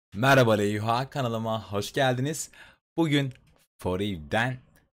Merhaba Leyha, kanalıma hoş geldiniz. Bugün For Eve'den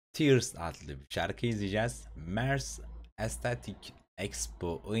Tears adlı bir şarkı izleyeceğiz. Merz Aesthetics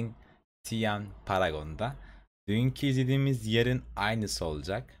Expo'un Siam Paragon'da. Dünkü izlediğimiz yerin aynısı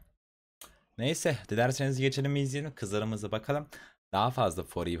olacak. Neyse, dilerseniz geçelim izleyelim. Kızlarımıza bakalım. Daha fazla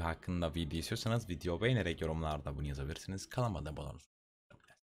For Eve hakkında video istiyorsanız video beğenerek yorumlarda bunu yazabilirsiniz. Kanalıma da abone olun.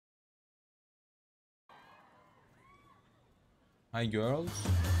 Hi girls.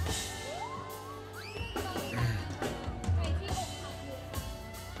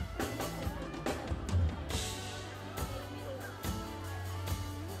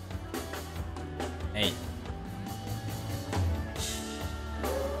 Hey.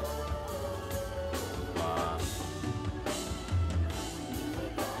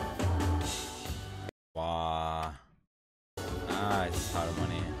 Wow. Nice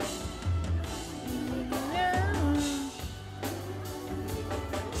harmony.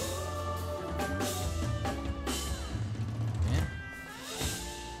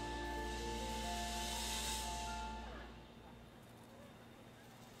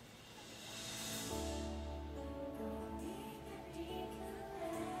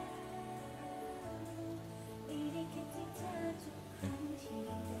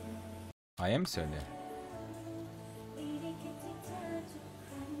 I am söyle.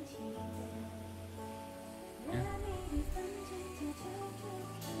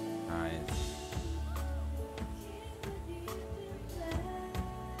 Nice.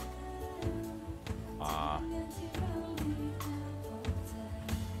 Ah.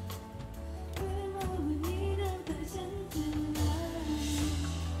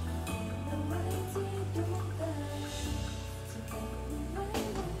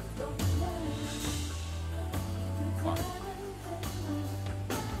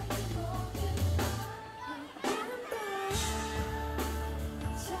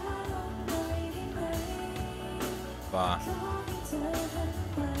 Wow.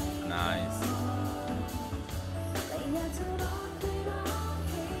 Nice.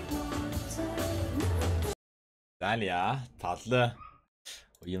 Güzel ya, tatlı.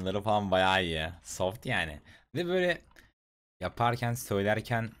 Oyunları falan bayağı iyi. Soft yani. Ve böyle yaparken,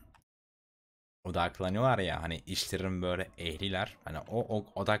 söylerken odaklanıyorlar ya, hani işlerin böyle ehliler. Hani o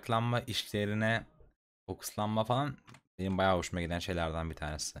odaklanma işlerine fokuslanma falan benim bayağı hoşuma giden şeylerden bir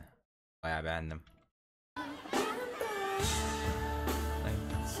tanesi. Bayağı beğendim.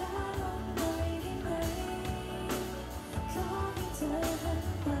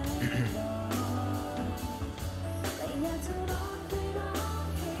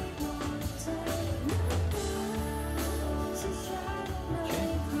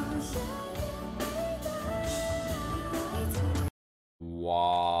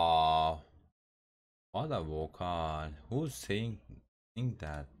 Wow. What a vocal. Who's saying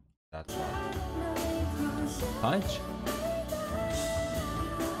that? That's one. Punch?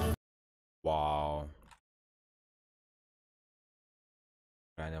 Wow.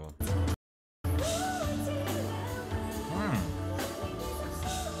 Incredible.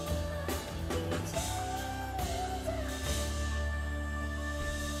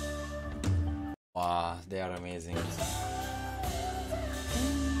 Wow, they are amazing.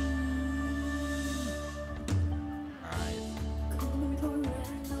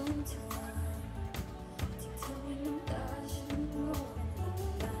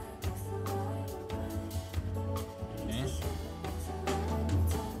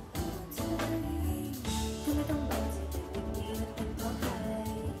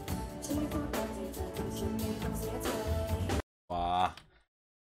 Wow.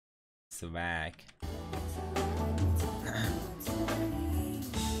 Swag.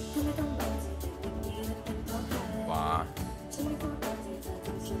 Wow.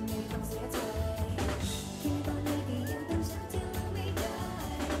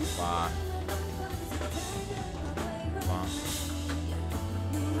 Wow. Wow.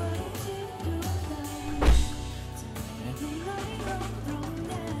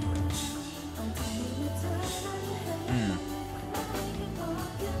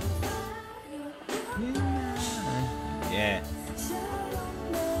 Yeah.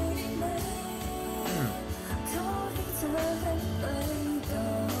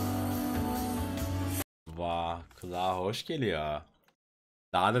 Vah, kulağa hoş geliyor.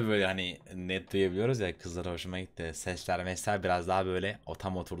 Daha da böyle hani net duyabiliyoruz ya, kızlara hoşuma gitti. Sesler mesela biraz daha böyle o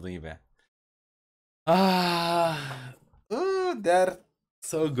tam oturduğu gibi. Ah, they're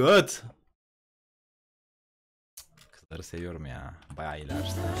so good. Kızları seviyorum ya. Bayağı iyiler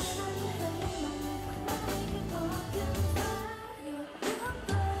işte.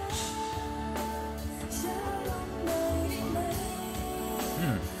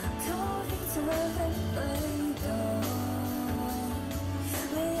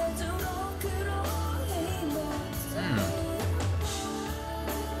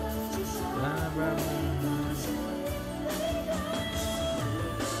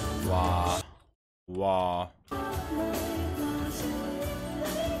 Wow. Wow.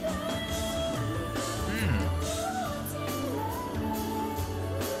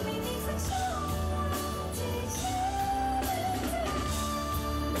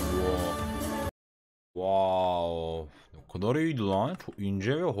 Wow. O kadar iyiydi lan. Çok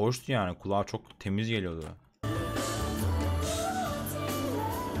ince ve hoştu yani. Kulağa çok temiz geliyordu. Wow.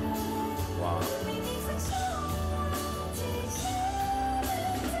 Wow.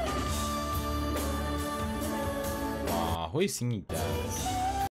 会singing的。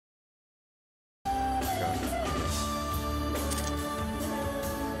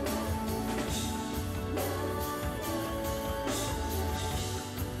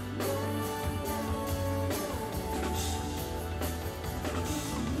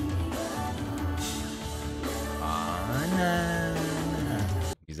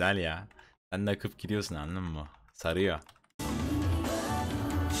Güzel ya. Sen de akıp gidiyorsun, anladın mı? Sarıyor.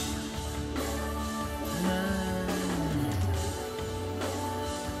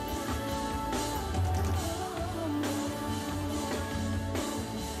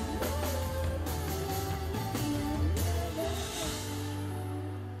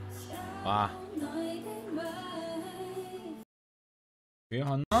 Ah. Bir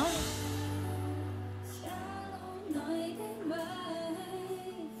Hanna.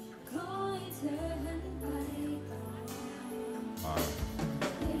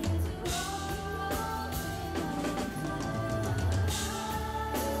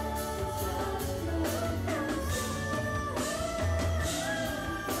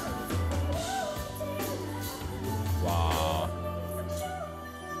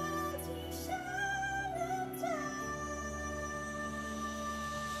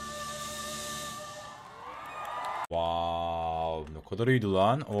 Wow, ne kadar iyiydi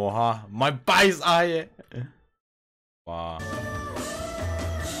lan. Oha. My boys ay. Wow.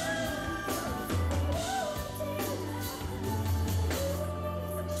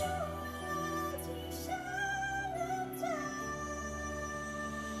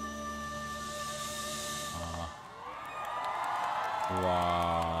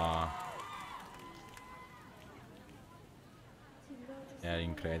 Wow. Yeah,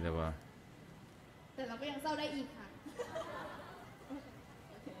 incredible. แต่เราก็ยังเศร้าได้อีกค่ะ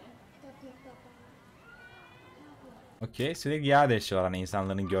Okey, sürekli yağ değişiyorlar hani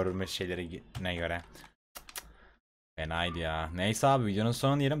insanların görme şeylerine göre. Fenaydı ya. Neyse abi, videonun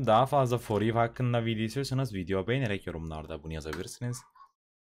sonuna diyelim. Daha fazla For You hakkında video istiyorsanız video beğenerek yorumlarda bunu yazabilirsiniz.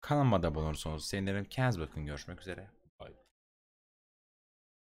 Kanalıma da abone olursanız sevinirim. Kendinize bakın, görüşmek üzere.